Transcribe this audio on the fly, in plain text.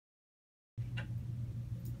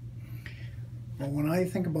Well, when I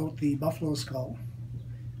think about the buffalo skull,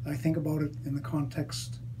 I think about it in the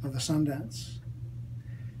context of the Sundance.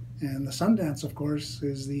 And the Sundance, of course,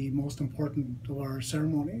 is the most important of our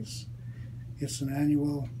ceremonies. It's an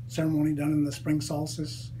annual ceremony done in the spring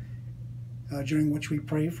solstice, during which we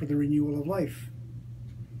pray for the renewal of life.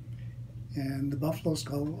 And the buffalo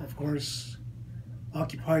skull, of course,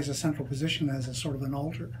 occupies a central position as a sort of an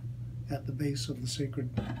altar at the base of the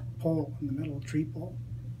sacred pole in the middle, tree pole.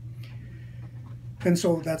 And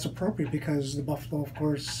so that's appropriate because the buffalo, of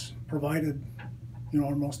course, provided,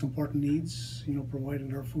 our most important needs,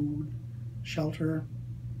 provided our food, shelter,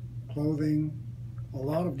 clothing, a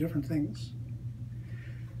lot of different things.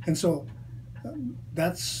 And so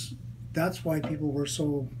that's why people were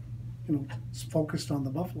so, focused on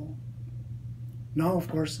the buffalo. Now, of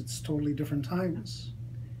course, it's totally different times.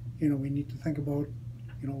 We need to think about,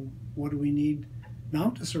 what do we need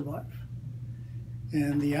now to survive?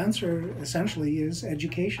 And the answer essentially is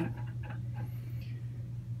education.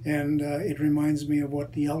 And it reminds me of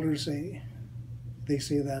what the elders say. They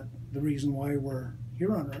say that the reason why we're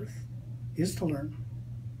here on earth is to learn.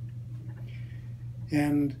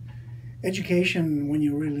 And education, when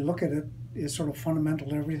you really look at it, is sort of fundamental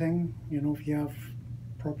to everything. If you have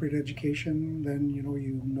appropriate education, then you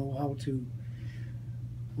know how to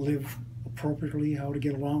live appropriately, how to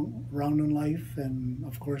get around in life, and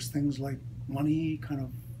of course things like money kind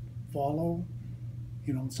of follow.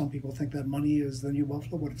 Some people think that money is the new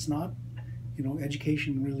buffalo, but it's not.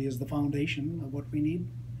 Education really is the foundation of what we need.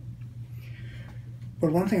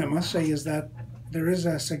 But one thing I must say is that there is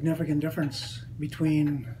a significant difference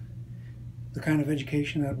between the kind of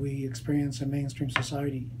education that we experience in mainstream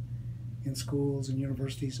society, in schools and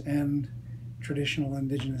universities, and traditional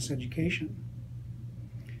Indigenous education.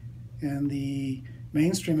 And the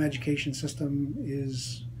mainstream education system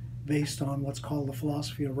is based on what's called the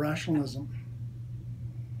philosophy of rationalism.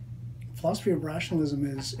 The philosophy of rationalism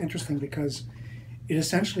is interesting because it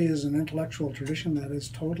essentially is an intellectual tradition that has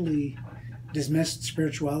totally dismissed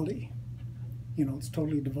spirituality. It's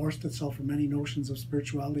totally divorced itself from any notions of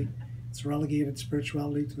spirituality. It's relegated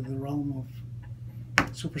spirituality to the realm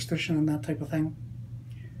of superstition and that type of thing.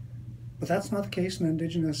 But that's not the case in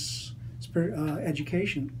Indigenous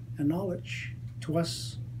education and knowledge. To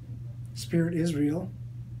us, spirit is real,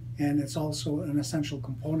 and it's also an essential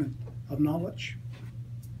component of knowledge.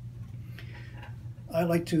 I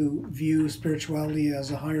like to view spirituality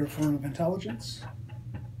as a higher form of intelligence.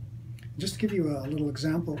 Just to give you a little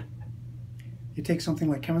example, you take something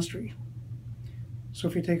like chemistry. So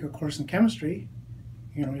if you take a course in chemistry,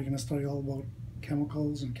 you're going to study all about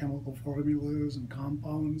chemicals and chemical formulas and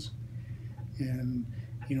compounds, and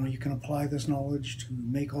you can apply this knowledge to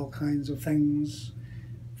make all kinds of things,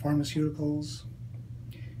 pharmaceuticals.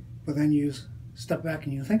 But then you step back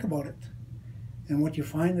and you think about it, and what you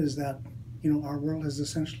find is that our world has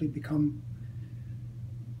essentially become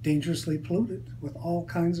dangerously polluted with all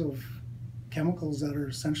kinds of chemicals that are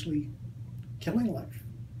essentially killing life.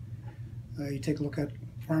 You take a look at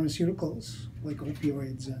pharmaceuticals like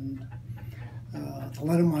opioids and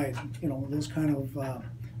thalidomide, those kind of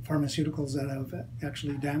pharmaceuticals that have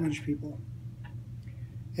actually damaged people.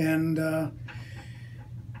 And there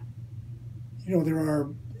are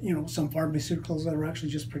some pharmaceuticals that are actually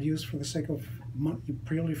just produced for the sake of money,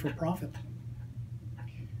 purely for profit.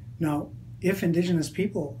 Now, if Indigenous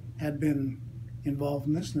people had been involved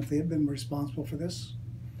in this, and if they had been responsible for this,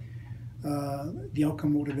 the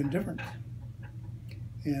outcome would have been different.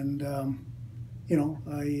 And I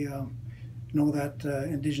know that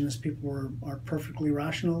Indigenous people are perfectly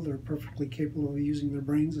rational. They're perfectly capable of using their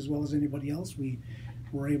brains as well as anybody else. We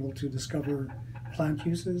were able to discover plant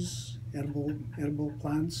uses, edible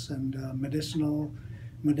plants, and medicinal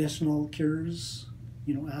cures,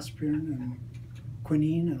 aspirin and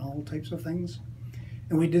quinine and all types of things.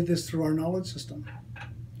 And we did this through our knowledge system,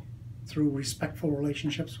 through respectful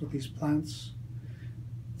relationships with these plants,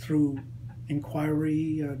 through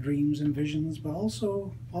inquiry, dreams and visions, but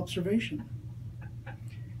also observation.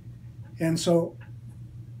 And so,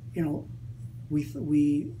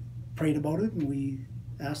 we prayed about it, and we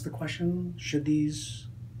asked the question, should these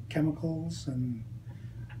chemicals and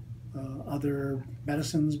other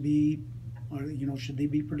medicines be, should they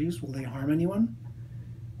be produced? Will they harm anyone?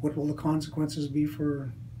 What will the consequences be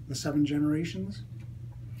for the 7 generations?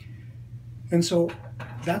 And so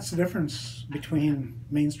that's the difference between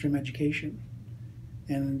mainstream education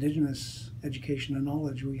and Indigenous education and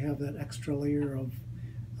knowledge. We have that extra layer of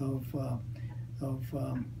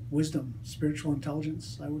wisdom, spiritual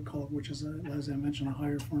intelligence, I would call it, which is, as I mentioned, a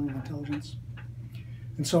higher form of intelligence.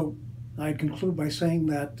 And so I'd conclude by saying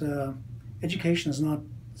that education is not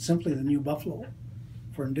simply the new buffalo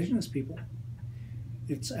for Indigenous people.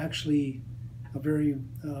 It's actually a very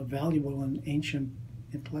valuable and ancient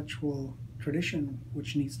intellectual tradition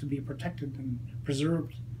which needs to be protected and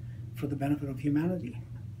preserved for the benefit of humanity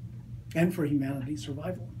and for humanity's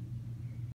survival.